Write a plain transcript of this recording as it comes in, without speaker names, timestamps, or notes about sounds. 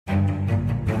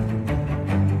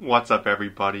What's up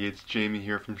everybody, it's Jamie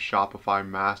here from Shopify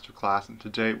Masterclass, and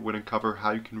today we're going to cover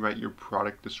how you can write your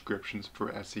product descriptions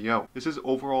for SEO. This is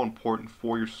overall important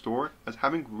for your store, as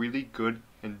having really good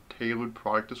and tailored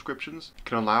product descriptions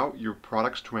can allow your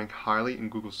products to rank highly in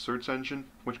Google's search engine,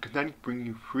 which can then bring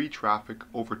you free traffic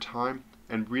over time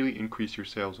and really increase your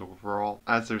sales overall,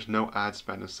 as there's no ad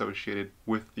spend associated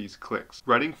with these clicks.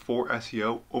 Writing for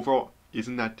SEO overall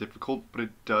isn't that difficult, but it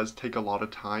does take a lot of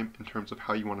time in terms of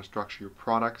how you want to structure your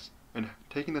products and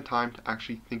taking the time to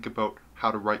actually think about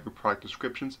how to write your product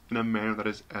descriptions in a manner that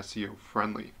is SEO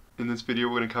friendly. In this video,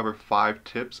 we're going to cover 5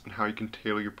 tips on how you can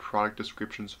tailor your product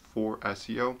descriptions for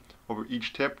SEO. Over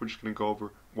each tip, we're just going to go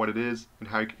over what it is and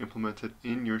how you can implement it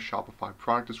in your Shopify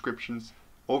product descriptions.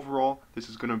 Overall, this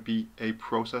is going to be a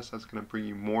process that's going to bring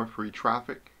you more free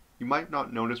traffic. You might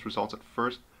not notice results at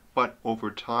first, but over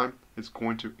time, it's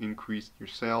going to increase your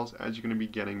sales as you're going to be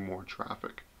getting more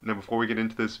traffic. Now, before we get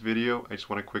into this video, I just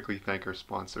want to quickly thank our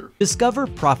sponsor. Discover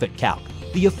Profit Calc,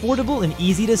 the affordable and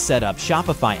easy to set up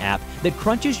Shopify app that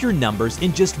crunches your numbers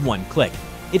in just one click.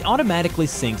 It automatically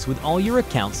syncs with all your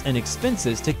accounts and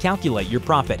expenses to calculate your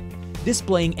profit,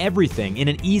 displaying everything in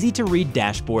an easy to read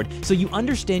dashboard so you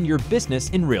understand your business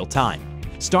in real time.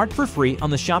 Start for free on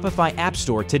the Shopify App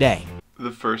Store today.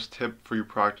 The first tip for your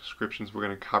product descriptions we're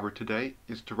going to cover today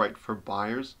is to write for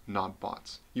buyers, not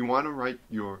bots. You want to write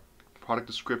your product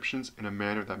descriptions in a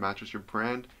manner that matches your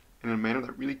brand and in a manner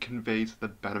that really conveys the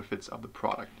benefits of the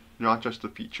product, not just the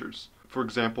features. For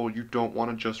example, you don't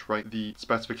want to just write the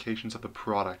specifications of the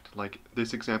product. Like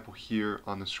this example here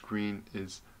on the screen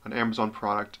is an Amazon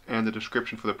product, and the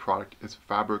description for the product is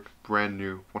fabric, brand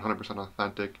new, 100%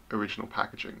 authentic, original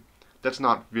packaging. That's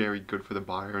not very good for the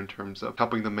buyer in terms of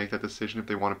helping them make that decision if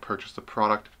they want to purchase the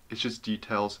product. It's just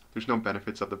details. There's no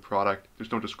benefits of the product.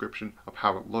 There's no description of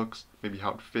how it looks, maybe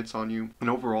how it fits on you. And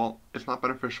overall, it's not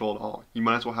beneficial at all. You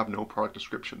might as well have no product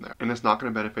description there. And it's not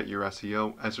going to benefit your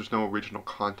SEO as there's no original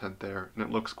content there and it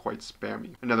looks quite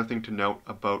spammy. Another thing to note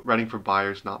about writing for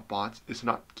buyers, not bots, is to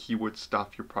not keyword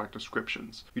stuff your product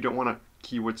descriptions. You don't want to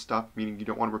keyword stuff, meaning you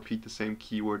don't want to repeat the same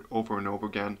keyword over and over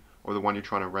again or the one you're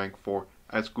trying to rank for,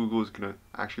 as Google is going to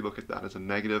actually look at that as a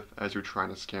negative as you're trying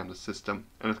to scam the system,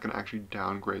 and it's going to actually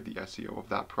downgrade the SEO of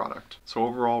that product. So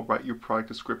overall, write your product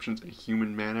descriptions in a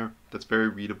human manner that's very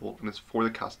readable and it's for the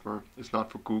customer. It's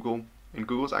not for Google, and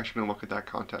Google's actually going to look at that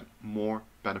content more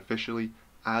beneficially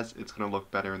as it's going to look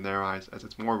better in their eyes, as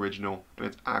it's more original and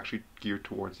it's actually geared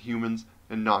towards humans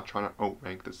and not trying to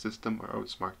outrank the system or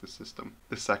outsmart the system.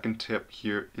 The second tip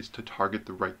here is to target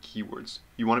the right keywords.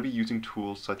 You want to be using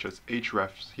tools such as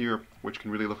Ahrefs here, which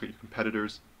can really look at your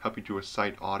competitors, help you do a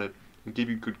site audit, and give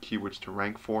you good keywords to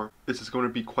rank for. This is going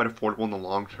to be quite affordable in the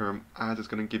long term, as it's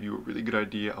going to give you a really good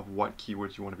idea of what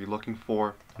keywords you want to be looking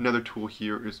for. Another tool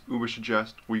here is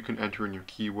Ubersuggest, where you can enter in your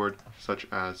keyword such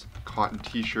as cotton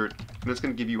t-shirt, and it's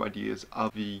going to give you ideas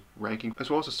of the ranking as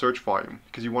well as the search volume,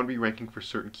 because you want to be ranking for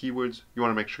certain keywords. You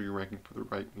want to make sure you're ranking for the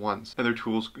right ones. Other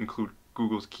tools include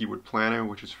Google's Keyword Planner,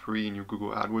 which is free in your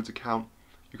Google AdWords account.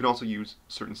 You can also use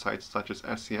certain sites such as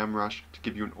SEMrush to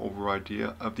give you an overall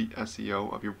idea of the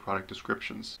SEO of your product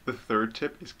descriptions. The third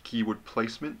tip is keyword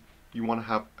placement. You want to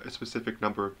have a specific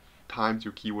number of times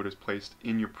your keyword is placed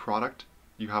in your product.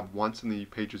 You have once in the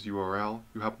page's URL,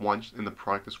 you have once in the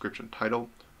product description title,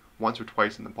 once or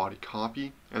twice in the body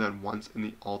copy, and then once in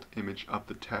the alt image of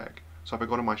the tag. So if I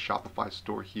go to my Shopify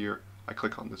store here, I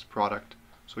click on this product.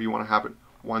 So you want to have it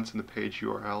once in the page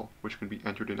URL, which can be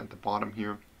entered in at the bottom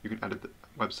here. You can edit the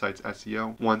website's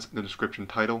SEO. Once in the description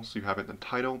title, so you have it in the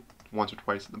title. Once or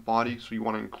twice in the body, so you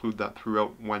want to include that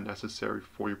throughout when necessary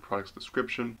for your product's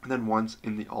description. And then once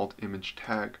in the alt image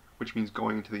tag, which means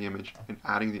going into the image and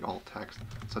adding the alt text,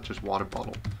 such as water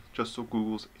bottle, just so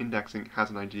Google's indexing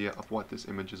has an idea of what this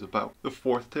image is about. The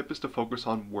fourth tip is to focus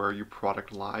on where your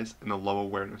product lies in the low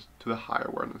awareness to the high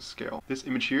awareness scale. This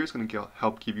image here is going to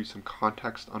help give you some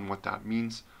context on what that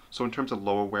means. So in terms of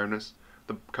low awareness,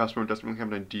 the customer doesn't really have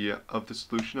an idea of the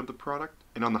solution of the product,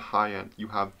 and on the high end you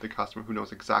have the customer who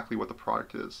knows exactly what the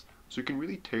product is. So you can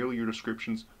really tailor your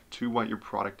descriptions to what your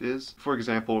product is. For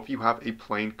example, if you have a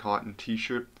plain cotton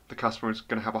t-shirt, the customer is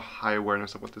going to have a high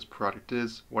awareness of what this product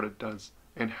is, what it does,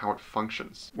 and how it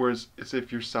functions. Whereas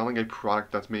if you're selling a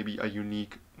product that's maybe a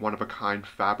unique, one-of-a-kind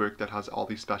fabric that has all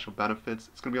these special benefits,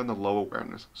 it's going to be on the low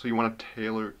awareness. So you want to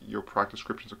tailor your product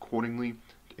descriptions accordingly,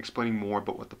 explaining more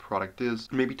about what the product is,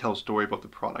 maybe tell a story about the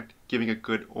product, giving a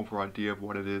good overall idea of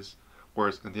what it is.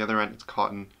 Whereas at the other end, it's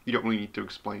cotton. You don't really need to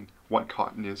explain what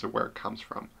cotton is or where it comes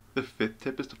from. The fifth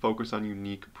tip is to focus on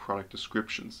unique product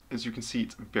descriptions. As you can see,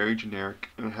 it's very generic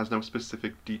and it has no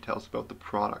specific details about the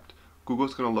product.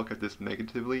 Google's going to look at this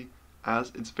negatively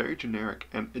as it's very generic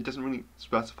and it doesn't really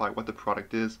specify what the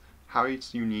product is, how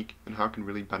it's unique, and how it can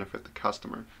really benefit the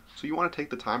customer. So you want to take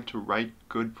the time to write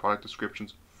good product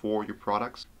descriptions for your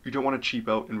products. You don't want to cheap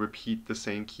out and repeat the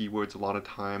same keywords a lot of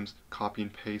times, copy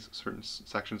and paste certain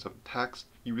sections of text.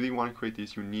 You really want to create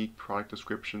these unique product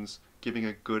descriptions, giving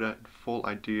a good and full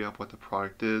idea of what the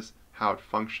product is, how it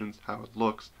functions, how it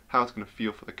looks, how it's going to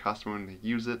feel for the customer when they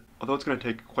use it. Although it's going to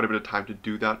take quite a bit of time to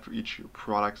do that for each of your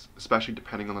products, especially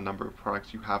depending on the number of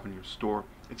products you have in your store,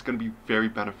 it's going to be very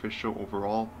beneficial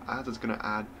overall, as it's going to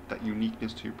add that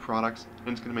uniqueness to your products, and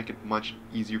it's going to make it much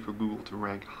easier for Google to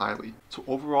rank highly. So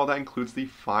overall, that includes the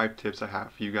 5 tips I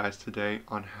have for you guys today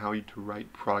on how to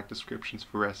write product descriptions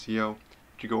for SEO.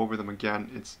 To go over them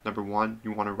again, it's number 1,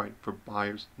 you want to write for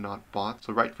buyers, not bots.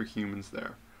 So write for humans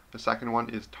there. The second one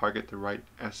is target the right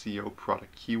SEO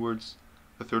product keywords.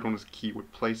 The third one is keyword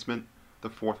placement. The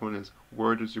fourth one is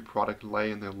where does your product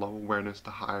lay in the low awareness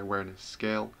to high awareness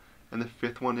scale. And the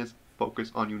fifth one is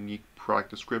focus on unique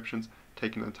product descriptions,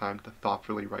 taking the time to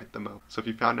thoughtfully write them out. So if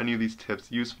you found any of these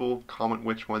tips useful, comment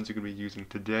which ones you're going to be using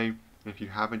today. And if you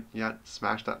haven't yet,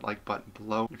 smash that like button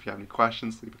below. If you have any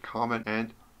questions, leave a comment.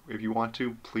 And if you want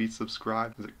to, please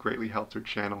subscribe, as it greatly helps our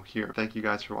channel here. Thank you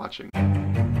guys for watching.